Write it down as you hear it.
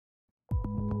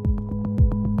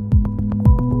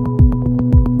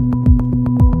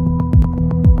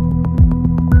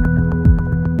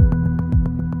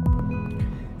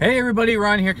Hey everybody,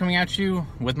 Ron here coming at you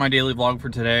with my daily vlog for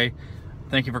today.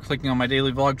 Thank you for clicking on my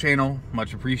daily vlog channel,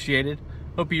 much appreciated.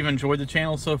 Hope you've enjoyed the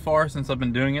channel so far since I've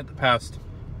been doing it the past,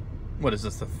 what is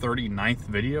this, the 39th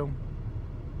video?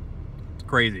 It's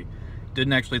crazy.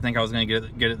 Didn't actually think I was going to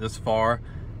get it this far.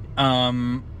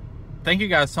 Thank you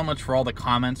guys so much for all the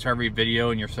comments for every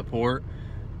video and your support.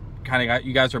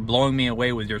 You guys are blowing me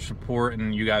away with your support,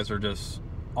 and you guys are just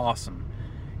awesome.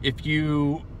 If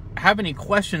you have any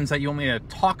questions that you want me to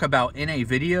talk about in a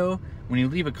video, when you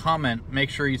leave a comment, make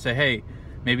sure you say, hey,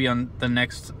 maybe on the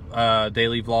next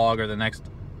daily vlog or the next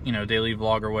daily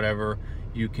vlog or whatever,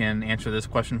 you can answer this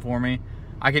question for me.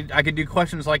 I could do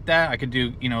questions like that. I could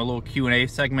do a little Q&A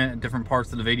segment at different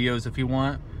parts of the videos if you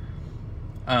want.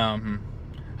 How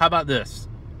about this?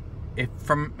 If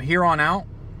from here on out,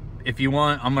 if you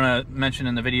want, I'm gonna mention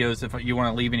in the videos, if you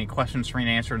want to leave any questions for me to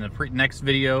answer in the next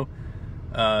video,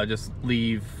 just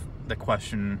leave the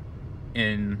question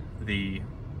in the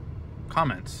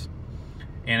comments.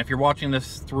 And if you're watching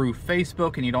this through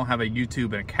Facebook and you don't have a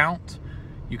YouTube account,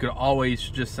 you could always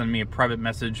just send me a private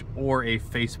message or a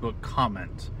Facebook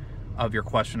comment of your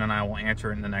question, and I will answer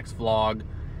it in the next vlog.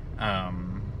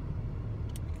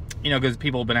 Because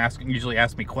people have been usually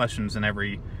ask me questions in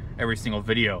every single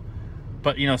video.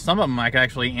 But some of them I could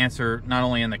actually answer not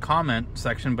only in the comment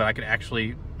section, but I could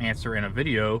actually answer in a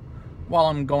video while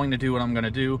I'm going to do what I'm going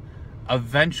to do.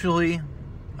 Eventually,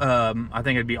 I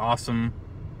think it'd be awesome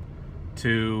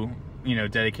to,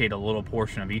 dedicate a little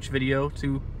portion of each video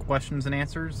to questions and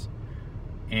answers,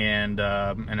 and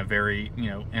in a very,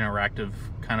 interactive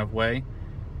kind of way.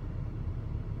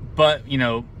 But,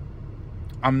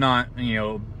 I'm not,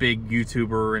 a big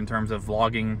YouTuber in terms of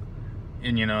vlogging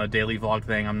and, a daily vlog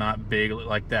thing. I'm not big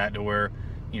like that to where,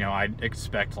 I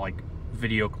expect like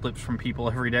video clips from people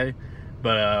every day.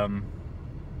 But,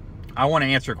 I want to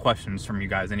answer questions from you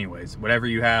guys anyways. Whatever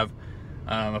you have,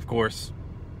 of course,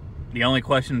 the only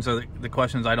questions are the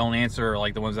questions I don't answer are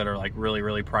like the ones that are like really,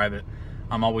 really private.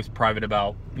 I'm always private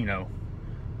about,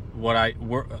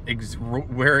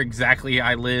 where exactly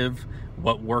I live,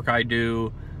 what work I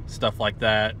do, stuff like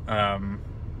that. I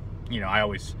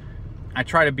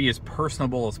try to be as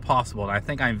personable as possible, and I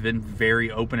think I've been very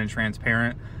open and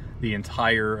transparent the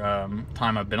entire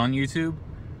time I've been on YouTube.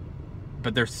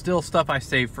 But there's still stuff I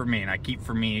save for me, and I keep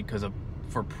for me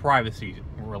for privacy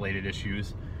related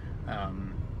issues.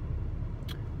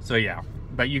 So yeah,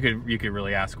 but you could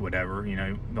really ask whatever,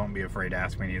 don't be afraid to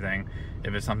ask me anything.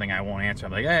 If it's something I won't answer,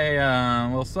 I'm like, hey,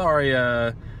 well, sorry,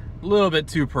 a little bit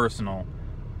too personal.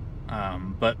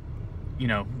 But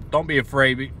don't be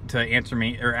afraid to answer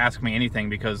me or ask me anything,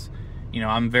 because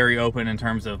I'm very open in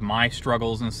terms of my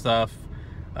struggles and stuff,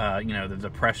 the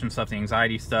depression stuff, the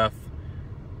anxiety stuff.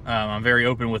 I'm very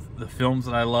open with the films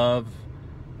that I love.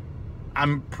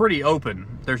 I'm pretty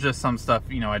open. There's just some stuff,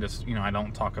 I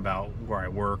don't talk about where I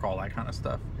work, all that kind of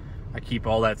stuff. I keep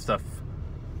all that stuff,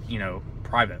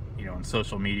 private, on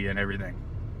social media and everything.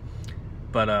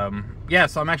 But, yeah,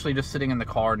 so I'm actually just sitting in the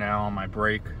car now on my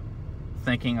break,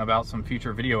 thinking about some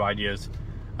future video ideas.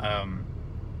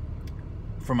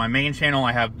 For my main channel,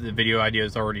 I have the video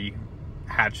ideas already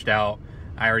hatched out.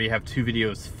 I already have 2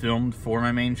 videos filmed for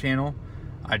my main channel.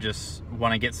 I just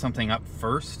want to get something up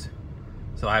first,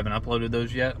 so I haven't uploaded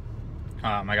those yet.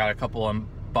 I got a couple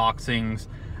unboxings.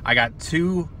 I got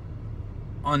 2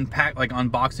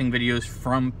 unboxing videos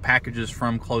from packages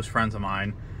from close friends of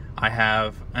mine. I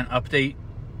have an update,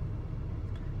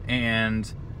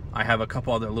 and I have a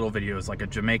couple other little videos, like a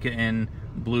Jamaica Inn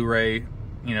Blu-ray,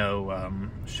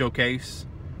 showcase.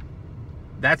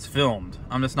 That's filmed.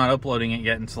 I'm just not uploading it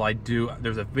yet until I do.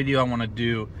 There's a video I want to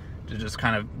do to just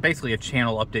kind of basically a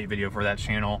channel update video for that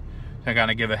channel, to kind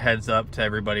of give a heads up to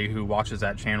everybody who watches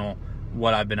that channel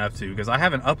what I've been up to, because I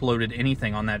haven't uploaded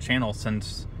anything on that channel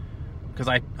since, because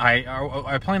I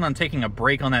plan on taking a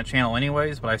break on that channel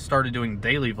anyways, but I started doing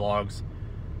daily vlogs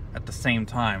at the same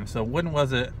time. So when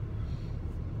was it?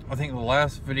 I think the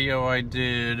last video I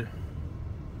did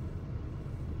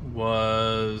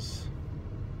was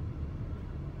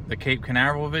the Cape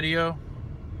Canaveral video.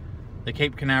 The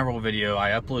Cape Canaveral video, I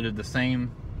uploaded the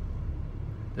same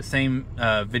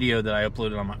video that I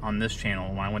uploaded on this channel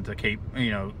when I went to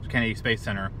Kennedy Space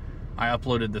Center. I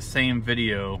uploaded the same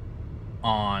video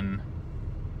on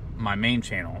my main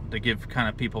channel to give kind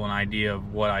of people an idea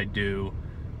of what I do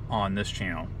on this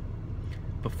channel.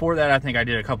 Before that, I think I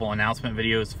did a couple announcement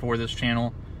videos for this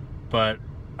channel, but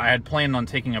I had planned on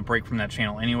taking a break from that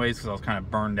channel anyways, because I was kind of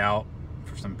burned out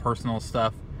for some personal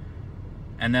stuff.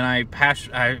 And then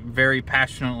I very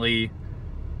passionately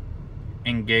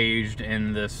engaged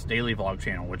in this daily vlog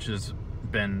channel, which has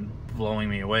been blowing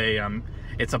me away.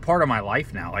 it's a part of my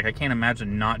life now. Like, I can't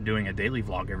imagine not doing a daily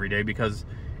vlog every day, because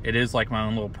it is like my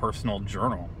own little personal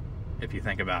journal, if you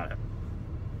think about it.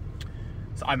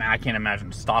 So I mean, I can't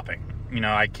imagine stopping. You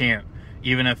know, I can't,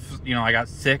 even if, you know, I got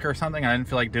sick or something, I didn't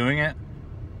feel like doing it.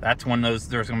 That's when there's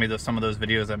going to be some of those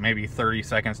videos that may be 30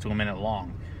 seconds to a minute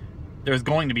long. There's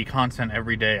going to be content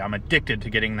every day. I'm addicted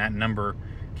to getting that number,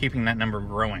 keeping that number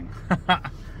growing.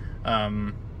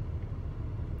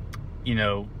 You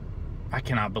know, I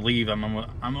cannot believe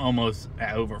I'm almost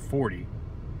at over 40.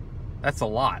 That's a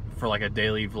lot for like a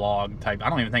daily vlog type. I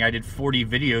don't even think I did 40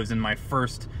 videos in my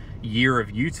first year of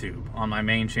YouTube on my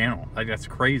main channel. Like, that's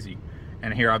crazy.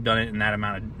 And here I've done it in that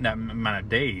amount of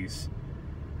days.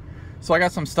 So I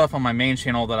got some stuff on my main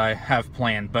channel that I have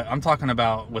planned, but I'm talking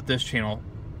about with this channel.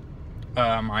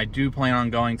 I do plan on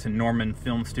going to Norman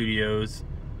Film Studios.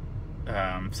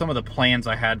 Some of the plans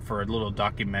I had for a little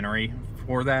documentary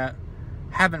for that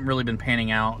haven't really been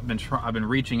panning out. I've been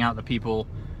reaching out to people,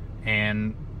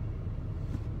 and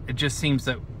it just seems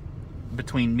that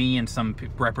between me and some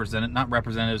not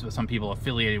representatives, but some people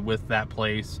affiliated with that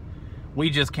place, we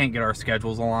just can't get our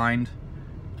schedules aligned.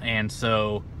 And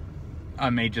so I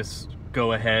may just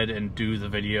go ahead and do the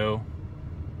video,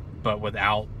 but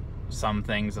without some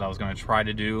things that I was going to try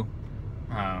to do.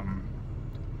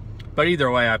 But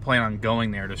either way, I plan on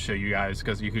going there to show you guys,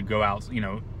 because you could go out, you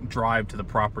know, drive to the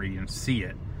property and see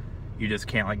it. You just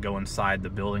can't like go inside the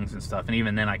buildings and stuff. And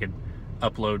even then I could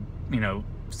upload, you know,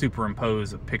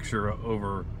 superimpose a picture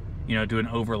over, you know, do an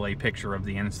overlay picture of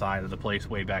the inside of the place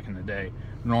way back in the day.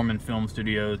 Norman Film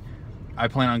Studios. I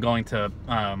plan on going to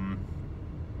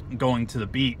the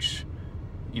beach,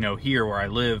 you know, here where I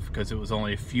live, because it was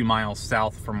only a few miles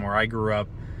south from where I grew up,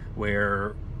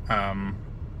 where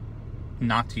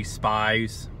Nazi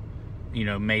spies, you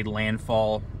know, made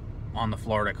landfall on the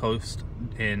Florida coast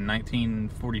in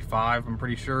 1945. I'm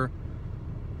pretty sure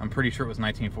it was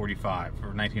 1945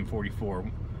 or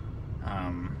 1944.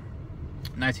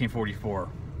 1944.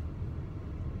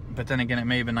 But then again, it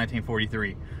may have been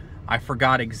 1943. I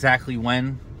forgot exactly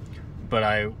when, but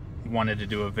I wanted to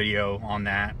do a video on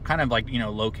that. Kind of like, you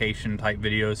know, location type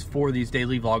videos for these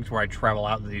daily vlogs where I travel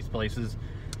out to these places.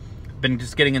 Been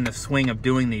just getting in the swing of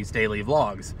doing these daily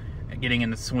vlogs. Getting in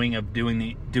the swing of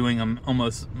doing them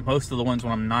almost, most of the ones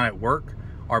when I'm not at work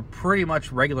are pretty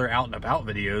much regular out and about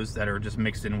videos that are just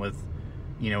mixed in with,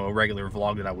 you know, a regular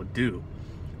vlog that I would do.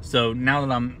 So now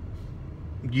that I'm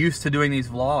used to doing these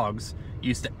vlogs,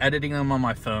 used to editing them on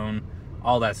my phone,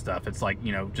 all that stuff, it's like,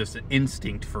 you know, just an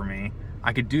instinct for me.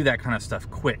 I could do that kind of stuff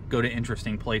quick, go to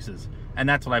interesting places, and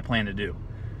that's what I plan to do.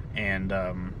 And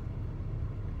I'm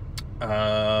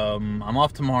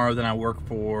off tomorrow, then I work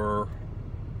for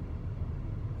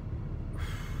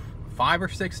 5 or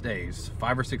 6 days,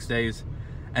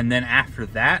 and then after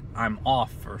that I'm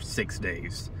off for 6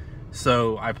 days.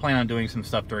 So I plan on doing some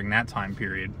stuff during that time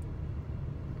period.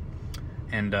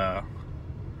 And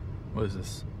what is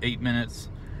this, 8 minutes?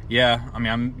 Yeah, I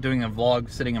mean, I'm doing a vlog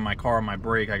sitting in my car on my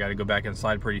break. I got to go back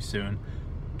inside pretty soon,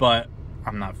 but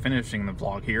I'm not finishing the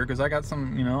vlog here because I got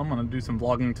some, you know, I'm gonna do some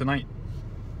vlogging tonight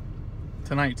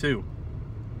too.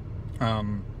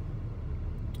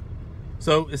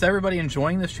 So is everybody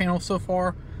enjoying this channel so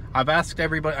far? I've asked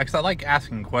everybody, because I like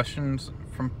asking questions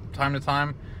from time to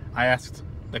time. I asked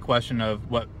the question of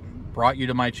what brought you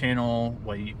to my channel,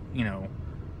 what you know,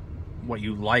 what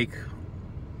you like.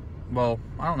 Well,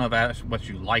 I don't know if I asked what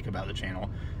you like about the channel.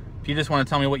 If you just want to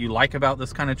tell me what you like about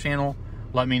this kind of channel,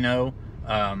 let me know.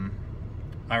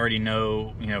 I already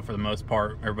know, you know, for the most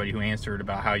part, everybody who answered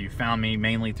about how you found me,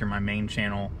 mainly through my main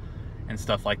channel and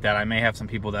stuff like that. I may have some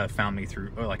people that have found me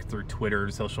through, or like through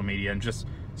Twitter, social media, and just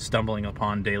stumbling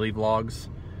upon daily vlogs.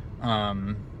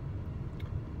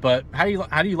 But how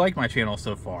do you like my channel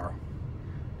so far?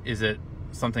 Is it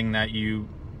something that you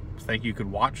think you could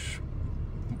watch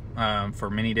for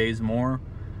many days more?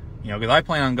 You know, because I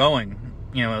plan on going,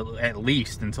 you know, at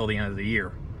least until the end of the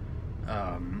year.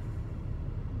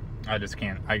 I just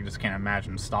can't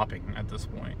imagine stopping at this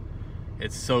point.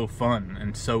 It's so fun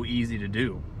and so easy to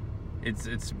do.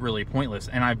 It's really pointless.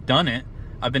 And I've done it.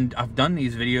 I've done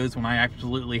these videos when I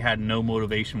absolutely had no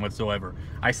motivation whatsoever.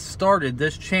 I started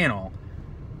this channel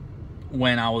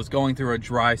when I was going through a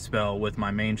dry spell with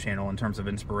my main channel in terms of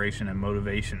inspiration and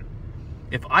motivation.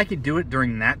 If I could do it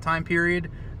during that time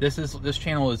period, this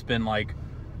channel has been like,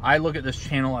 I look at this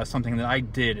channel as something that I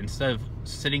did instead of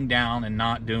sitting down and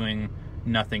not doing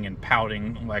nothing and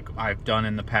pouting like I've done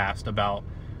in the past about,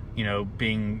 you know,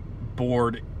 being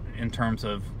bored in terms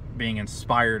of being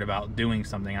inspired about doing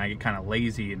something. I get kind of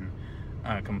lazy and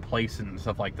complacent and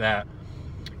stuff like that.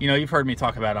 You know, you've heard me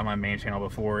talk about it on my main channel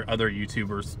before. Other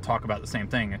YouTubers talk about the same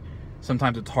thing.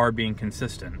 sometimes it's hard being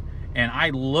consistent. And I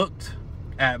looked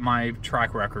at my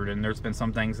track record, and there's been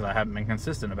some things that I haven't been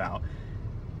consistent about.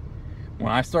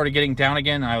 When I started getting down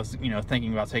again, I was,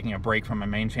 thinking about taking a break from my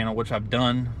main channel, which I've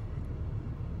done.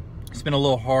 It's been a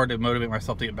little hard to motivate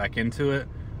myself to get back into it,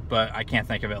 but I can't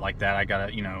think of it like that. I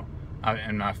gotta,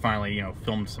 I finally,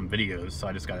 filmed some videos, so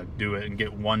I just gotta do it and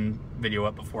get one video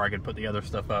up before I could put the other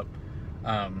stuff up.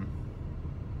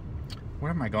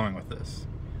 Where am I going with this?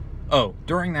 Oh,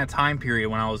 during that time period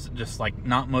when I was just like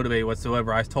not motivated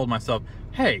whatsoever, I told myself,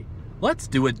 hey, let's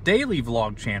do a daily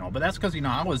vlog channel. But that's because,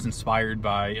 I was inspired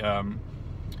by,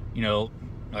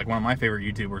 like one of my favorite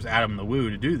YouTubers, Adam the Woo,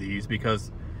 to do these,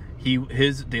 because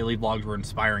his daily vlogs were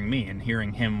inspiring me, and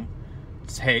hearing him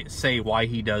say why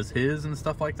he does his and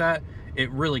stuff like that,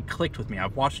 it really clicked with me.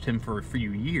 I've watched him for a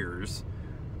few years,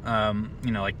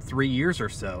 like 3 years or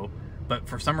so, but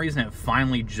for some reason it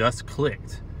finally just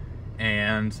clicked.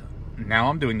 And now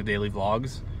I'm doing the daily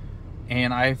vlogs,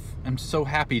 and I'm so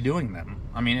happy doing them.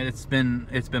 I mean, it's been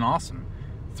awesome.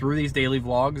 Through these daily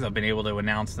vlogs, I've been able to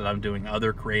announce that I'm doing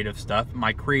other creative stuff.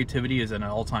 My creativity is at an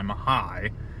all-time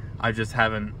high. I just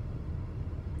haven't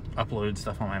uploaded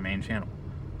stuff on my main channel.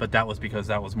 But that was because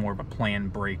that was more of a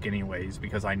planned break anyways,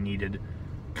 because I needed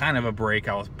kind of a break.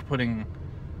 I was putting,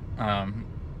 I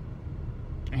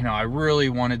really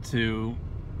wanted to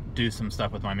do some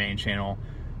stuff with my main channel.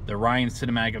 The Ryan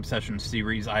Cinematic Obsession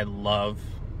series I love,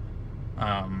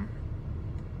 but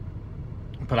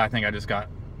I think I just got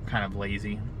kind of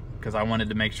lazy because I wanted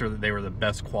to make sure that they were the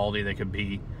best quality they could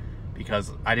be,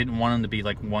 because I didn't want them to be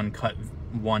like one cut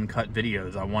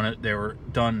videos. They were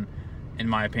done, in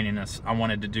my opinion, I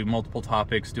wanted to do multiple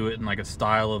topics, do it in like a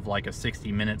style of like a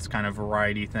 60 minutes kind of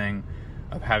variety thing,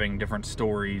 of having different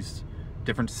stories,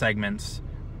 different segments.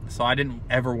 So I didn't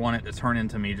ever want it to turn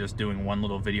into me just doing one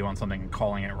little video on something and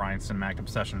calling it Ryan Cinematic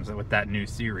Obsessions with that new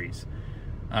series.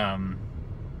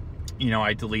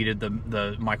 I deleted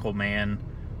the Michael Mann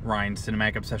Ryan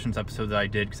Cinematic Obsessions episode that I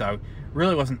did, because I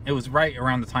really wasn't, it was right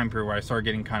around the time period where I started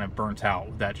getting kind of burnt out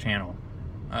with that channel,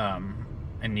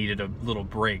 and needed a little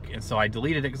break. And so I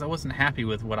deleted it because I wasn't happy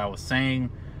with what I was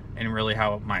saying and really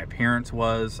how my appearance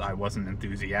was. I wasn't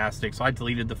enthusiastic, so I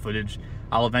deleted the footage.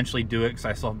 I'll eventually do it because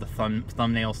I still have the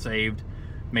thumbnail saved.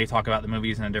 May talk about the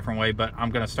movies in a different way, but I'm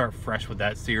going to start fresh with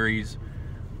that series,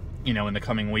 in the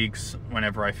coming weeks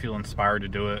whenever I feel inspired to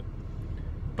do it.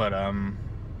 But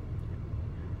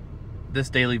this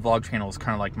daily vlog channel is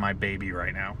kind of like my baby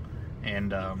right now.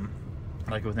 And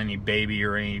like with any baby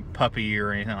or any puppy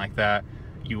or anything like that,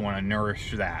 you want to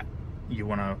nourish that. You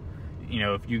want to,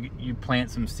 if you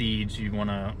plant some seeds, you want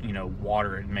to,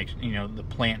 water it and make, the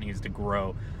plant needs to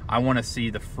grow. I want to see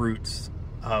the fruits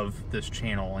of this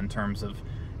channel in terms of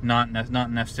not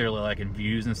necessarily like in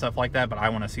views and stuff like that, but I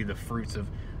want to see the fruits of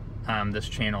this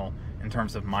channel in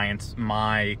terms of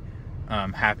my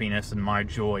happiness and my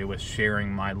joy with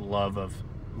sharing my love of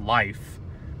life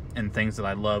and things that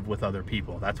I love with other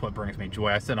people. That's what brings me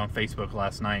joy. I said on Facebook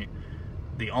last night,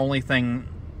 the only thing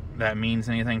that means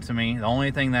anything to me, the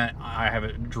only thing that I have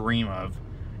a dream of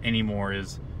anymore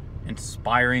is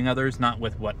inspiring others, not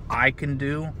with what I can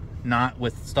do, not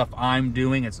with stuff I'm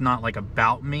doing. It's not like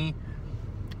about me.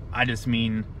 I just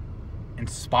mean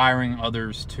inspiring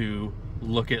others to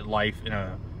look at life in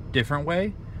a different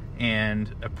way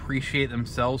and appreciate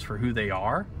themselves for who they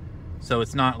are. So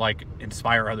it's not like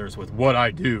inspire others with what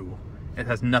I do. It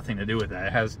has nothing to do with that.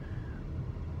 It has,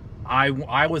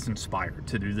 I was inspired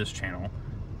to do this channel,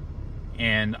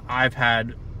 and I've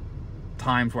had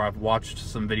times where I've watched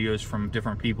some videos from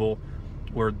different people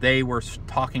where they were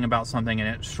talking about something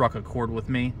and it struck a chord with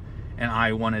me, and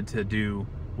I wanted to do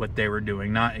what they were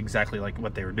doing. Not exactly like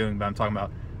what they were doing, but I'm talking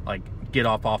about like get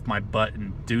off my butt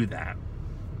and do that.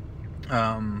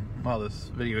 Well, this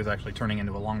video is actually turning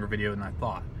into a longer video than I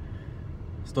thought.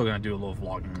 Still gonna do a little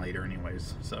vlogging later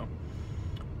anyways, so.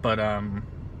 But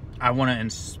I want to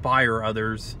inspire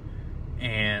others,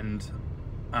 and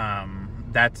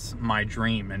that's my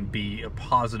dream, and be a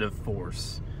positive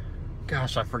force.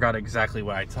 Gosh, I forgot exactly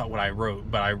what I wrote,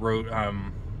 but I wrote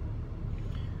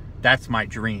that's my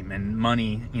dream. And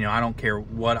money, I don't care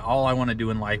what, all I want to do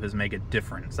in life is make a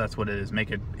difference. That's what it is.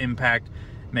 Make an impact,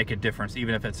 make a difference,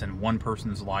 even if it's in one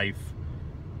person's life.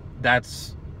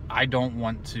 I don't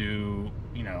want to,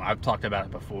 I've talked about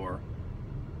it before.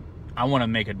 I want to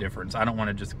make a difference. I don't want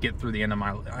to just get through the end of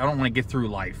I don't want to get through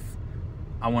life.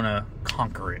 I want to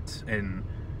conquer it. And,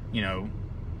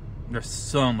 there's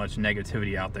so much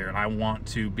negativity out there, and I want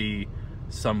to be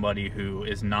somebody who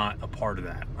is not a part of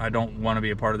that. I don't want to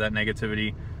be a part of that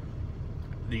negativity.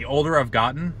 The older I've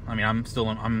gotten, I mean, I'm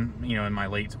in my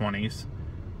late 20s.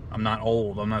 I'm not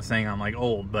old. I'm not saying I'm like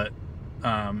old, but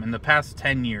in the past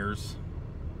 10 years,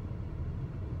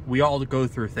 we all go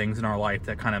through things in our life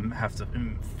that kind of have to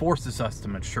forces us to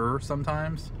mature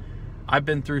sometimes. I've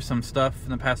been through some stuff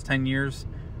in the past 10 years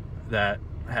that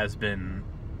has been,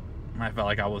 I felt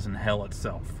like I was in hell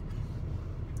itself.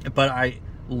 But I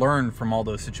learned from all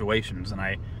those situations, and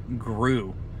I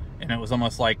grew, and it was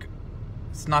almost like,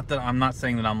 it's not that I'm not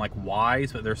saying that I'm like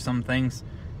wise, but there's some things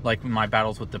like my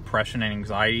battles with depression and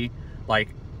anxiety, like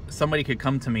somebody could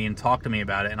come to me and talk to me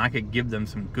about it, and I could give them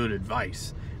some good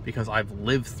advice because I've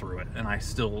lived through it, and I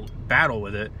still battle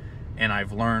with it, and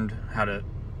I've learned how to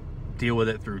deal with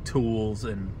it through tools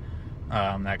and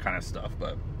that kind of stuff.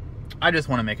 But I just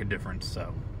want to make a difference.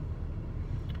 So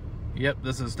yep,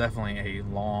 this is definitely a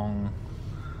long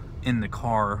in the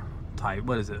car type.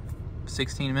 What is it,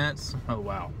 16 minutes? Oh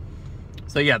wow.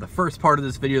 So yeah, the first part of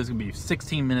this video is gonna be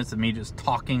 16 minutes of me just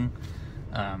talking.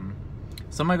 So I'm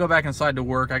gonna go back inside to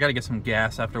work. I gotta get some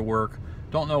gas after work.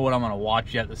 Don't know what I'm gonna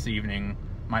watch yet this evening.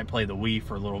 Might play the Wii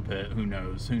for a little bit. Who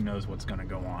knows what's gonna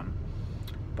go on.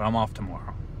 But I'm off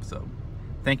tomorrow. So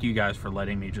thank you guys for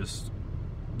letting me just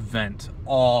vent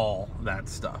all that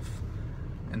stuff.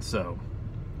 And so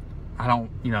I don't,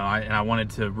 I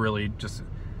wanted to really just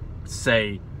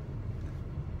say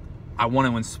I want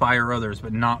to inspire others,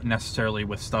 but not necessarily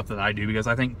with stuff that I do, because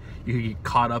I think you get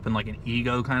caught up in like an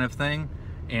ego kind of thing.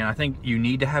 And I think you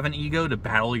need to have an ego to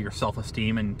battle your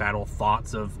self-esteem and battle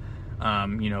thoughts of,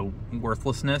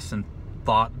 worthlessness and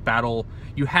battle.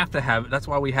 You have to have, that's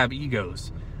why we have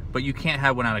egos, but you can't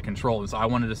have one out of control. And so I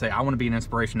wanted to say, I want to be an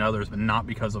inspiration to others, but not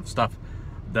because of stuff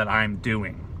that I'm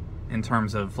doing in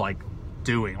terms of like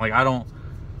doing. Like, I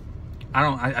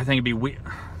think it'd be weird.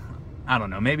 I don't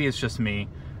know. Maybe it's just me.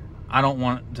 I don't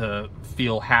want to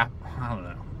feel happy. I don't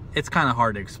know. It's kind of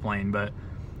hard to explain, but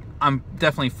I'm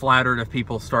definitely flattered if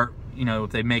people start, if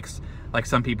they make, like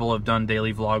some people have done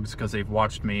daily vlogs because they've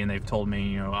watched me and they've told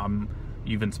me,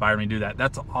 you've inspired me to do that.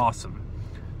 That's awesome.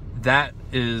 That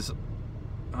is,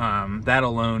 that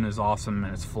alone is awesome,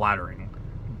 and it's flattering.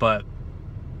 But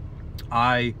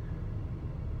I'm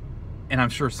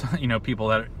sure, people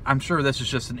that, I'm sure this is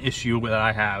just an issue that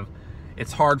I have.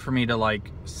 It's hard for me to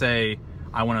like say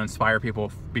I want to inspire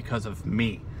people because of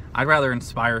me. I'd rather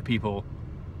inspire people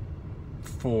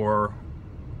for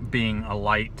being a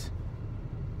light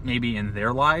maybe in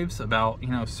their lives about,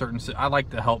 certain, I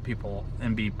like to help people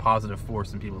and be positive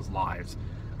force in people's lives.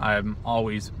 I'm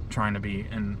always trying to be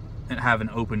and have an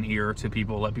open ear to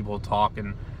people, let people talk,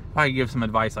 and if I give some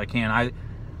advice I can.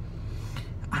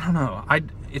 I don't know.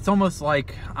 It's almost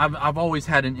like I've always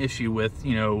had an issue with,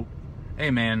 hey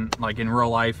man, like in real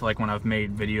life, like when I've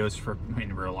made videos for,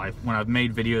 when I've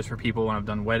made videos for people, when I've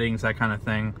done weddings, that kind of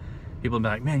thing, people have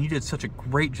been like, man, you did such a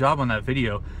great job on that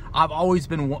video. I've always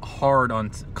been hard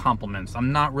on compliments.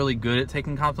 I'm not really good at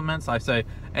taking compliments. I say,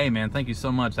 hey man, thank you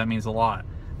so much, that means a lot.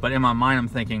 But in my mind, I'm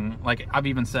thinking, like I've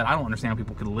even said, I don't understand how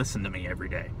people could listen to me every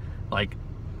day. Like,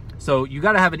 so you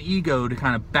got to have an ego to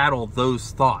kind of battle those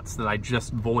thoughts that I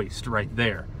just voiced right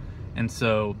there. And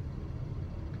so,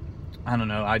 I don't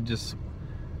know,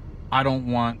 I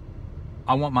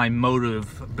want my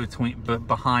motive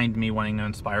behind me wanting to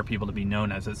inspire people to be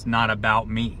known as. It's not about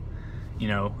me.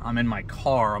 I'm in my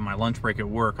car on my lunch break at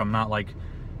work. I'm not like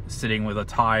sitting with a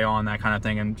tie on, that kind of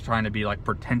thing, and trying to be like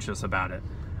pretentious about it.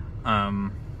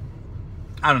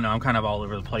 I don't know, I'm kind of all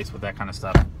over the place with that kind of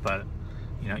stuff, but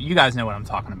you guys know what I'm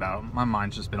talking about. My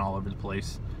mind's just been all over the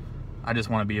place. I just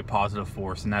want to be a positive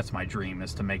force, and that's my dream,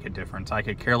 is to make a difference. I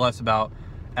could care less about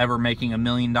ever making $1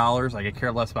 million. I could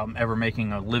care less about ever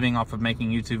making a living off of making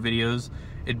YouTube videos.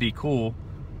 It'd be cool,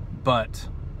 but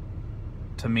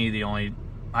to me,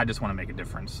 I just want to make a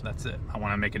difference. That's it. I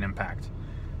want to make an impact.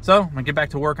 So I'm gonna get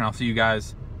back to work, and I'll see you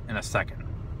guys in a second.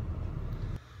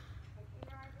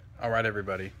 All right,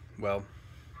 everybody. Well,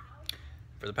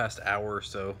 for the past hour or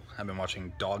so, I've been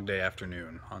watching Dog Day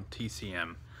Afternoon on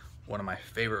TCM. One of my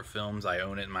favorite films. I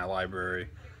own it in my library.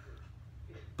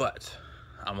 But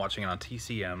I'm watching it on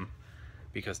TCM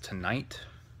because tonight,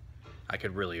 I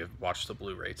could really have watched the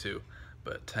Blu-ray too,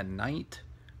 but tonight,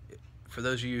 for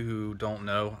those of you who don't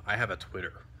know, I have a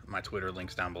Twitter. My Twitter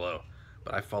link's down below,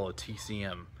 but I follow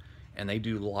TCM, and they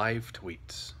do live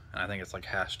tweets, and I think it's like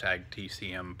hashtag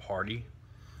TCM party,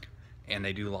 and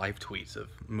they do live tweets of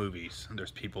movies. And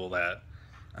there's people that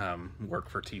work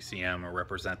for TCM or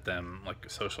represent them like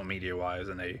social media wise,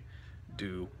 and they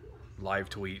do live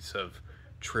tweets of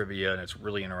trivia, and it's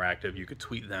really interactive. You could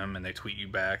tweet them and they tweet you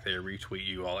back, they retweet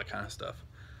you, all that kind of stuff.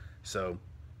 So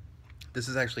this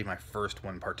is actually my first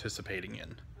one participating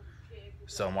in.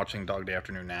 So I'm watching Dog Day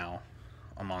Afternoon now.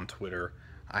 I'm on Twitter.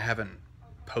 I haven't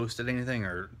posted anything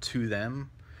or to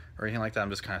them or anything like that. I'm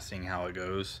just kind of seeing how it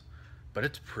goes. But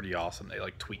it's pretty awesome. They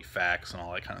like tweet facts and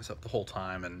all that kind of stuff the whole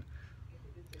time. And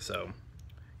so,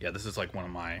 yeah, this is like one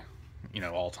of my,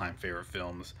 all-time favorite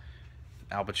films.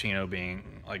 Al Pacino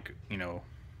being like,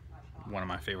 one of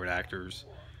my favorite actors.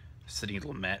 Sidney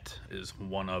Lumet is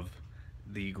one of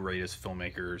the greatest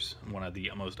filmmakers, one of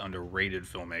the most underrated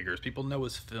filmmakers. People know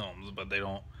his films, but they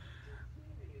don't.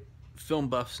 Film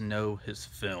buffs know his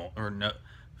film, or no,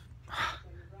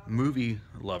 movie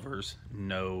lovers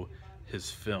know his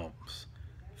films.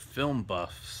 Film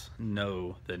buffs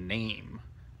know the name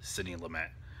Sidney Lumet.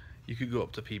 You could go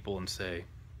up to people and say,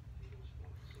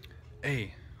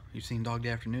 "Hey, you seen Dog Day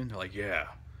Afternoon?" They're like, "Yeah."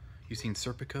 "You seen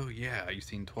Serpico?" "Yeah." "You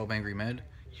seen 12 Angry Men?"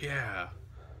 "Yeah."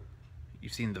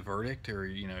 "You've seen The Verdict,"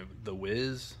 or The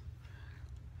Wiz?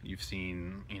 You've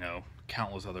seen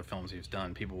countless other films he's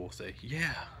done. People will say,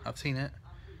 "Yeah, I've seen it."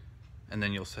 And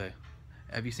then you'll say,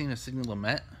 "Have you seen a Sidney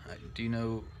Lumet?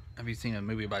 Have you seen a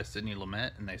movie by Sidney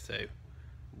Lumet?" And they say,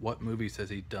 "What movies has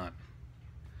he done?"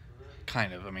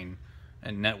 Kind of,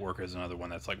 and Network is another one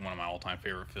that's like one of my all-time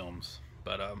favorite films.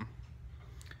 But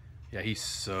yeah, he's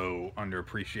so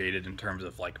underappreciated in terms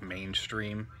of like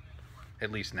mainstream,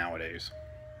 at least nowadays.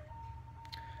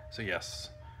 So yes,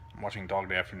 I'm watching Dog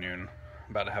Day Afternoon.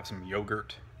 I'm about to have some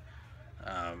yogurt.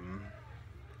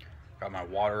 Got my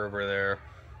water over there.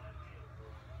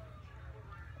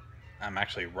 I'm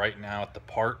actually right now at the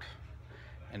part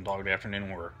in Dog Day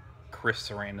Afternoon where Chris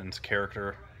Sarandon's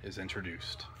character is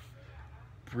introduced.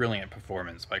 Brilliant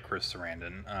performance by Chris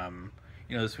Sarandon.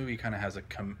 This movie kind of has a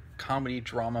comedy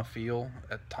drama feel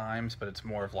at times, but it's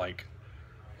more of like,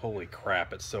 holy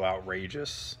crap, it's so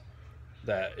outrageous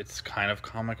that it's kind of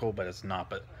comical, but it's not.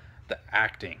 But the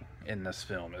acting in this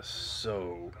film is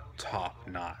so top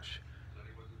notch.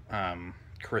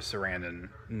 Chris Sarandon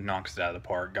knocks it out of the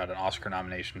park. Got an Oscar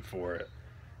nomination for it.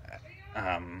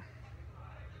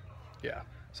 Yeah,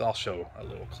 so I'll show a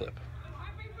little clip.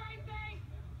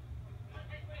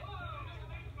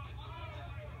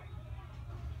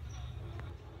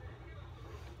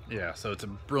 Yeah, so it's a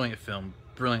brilliant film,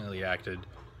 brilliantly acted.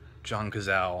 John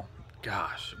Cazale,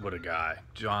 gosh, what a guy.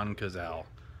 John Cazale.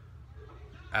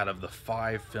 Out of the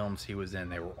 5 films he was in,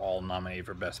 they were all nominated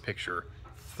for Best Picture.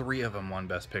 3 of them won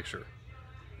Best Picture.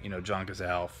 John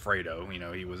Cazale,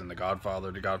 Fredo, he was in The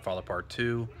Godfather, The Godfather Part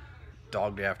 2,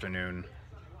 Dog Day Afternoon,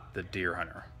 The Deer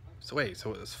Hunter. So wait,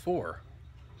 so it was 4.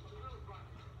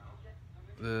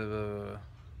 Oh,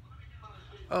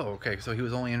 okay, so he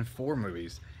was only in 4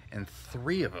 movies, and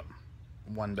 3 of them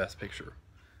won Best Picture.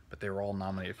 But they were all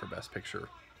nominated for Best Picture.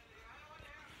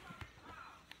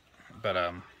 But,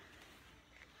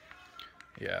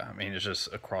 yeah, it's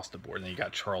just across the board. And then you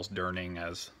got Charles Durning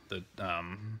as the,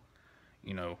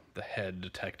 the head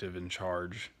detective in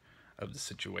charge of the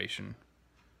situation.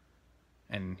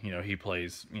 And, he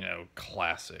plays,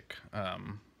 classic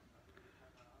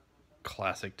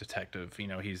detective. He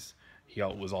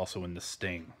was also in The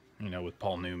Sting, with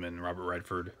Paul Newman, Robert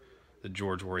Redford, the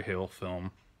George Roy Hill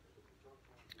film.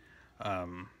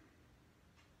 Yeah.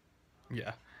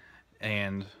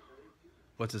 And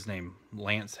what's his name?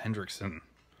 Lance Hendrickson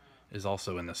is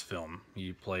also in this film.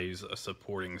 He plays a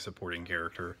supporting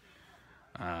character.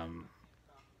 And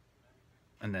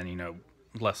then,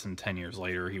 less than 10 years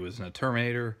later, he was in a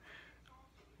Terminator.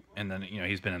 And then,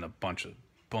 he's been in a bunch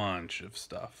of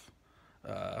stuff.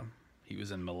 He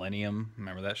was in Millennium.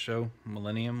 Remember that show,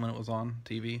 Millennium, when it was on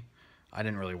TV? I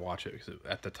didn't really watch it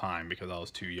at the time because I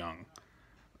was too young.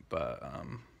 But,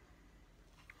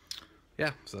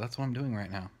 yeah, so that's what I'm doing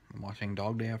right now. I'm watching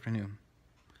Dog Day Afternoon.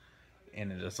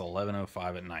 And it is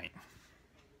 11:05 at night.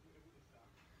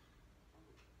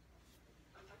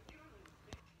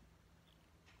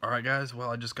 Alright guys, well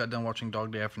I just got done watching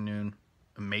Dog Day Afternoon.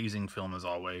 Amazing film as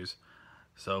always.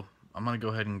 So, I'm going to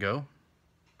go ahead and go.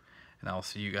 And I'll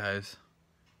see you guys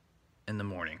in the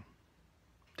morning.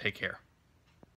 Take care.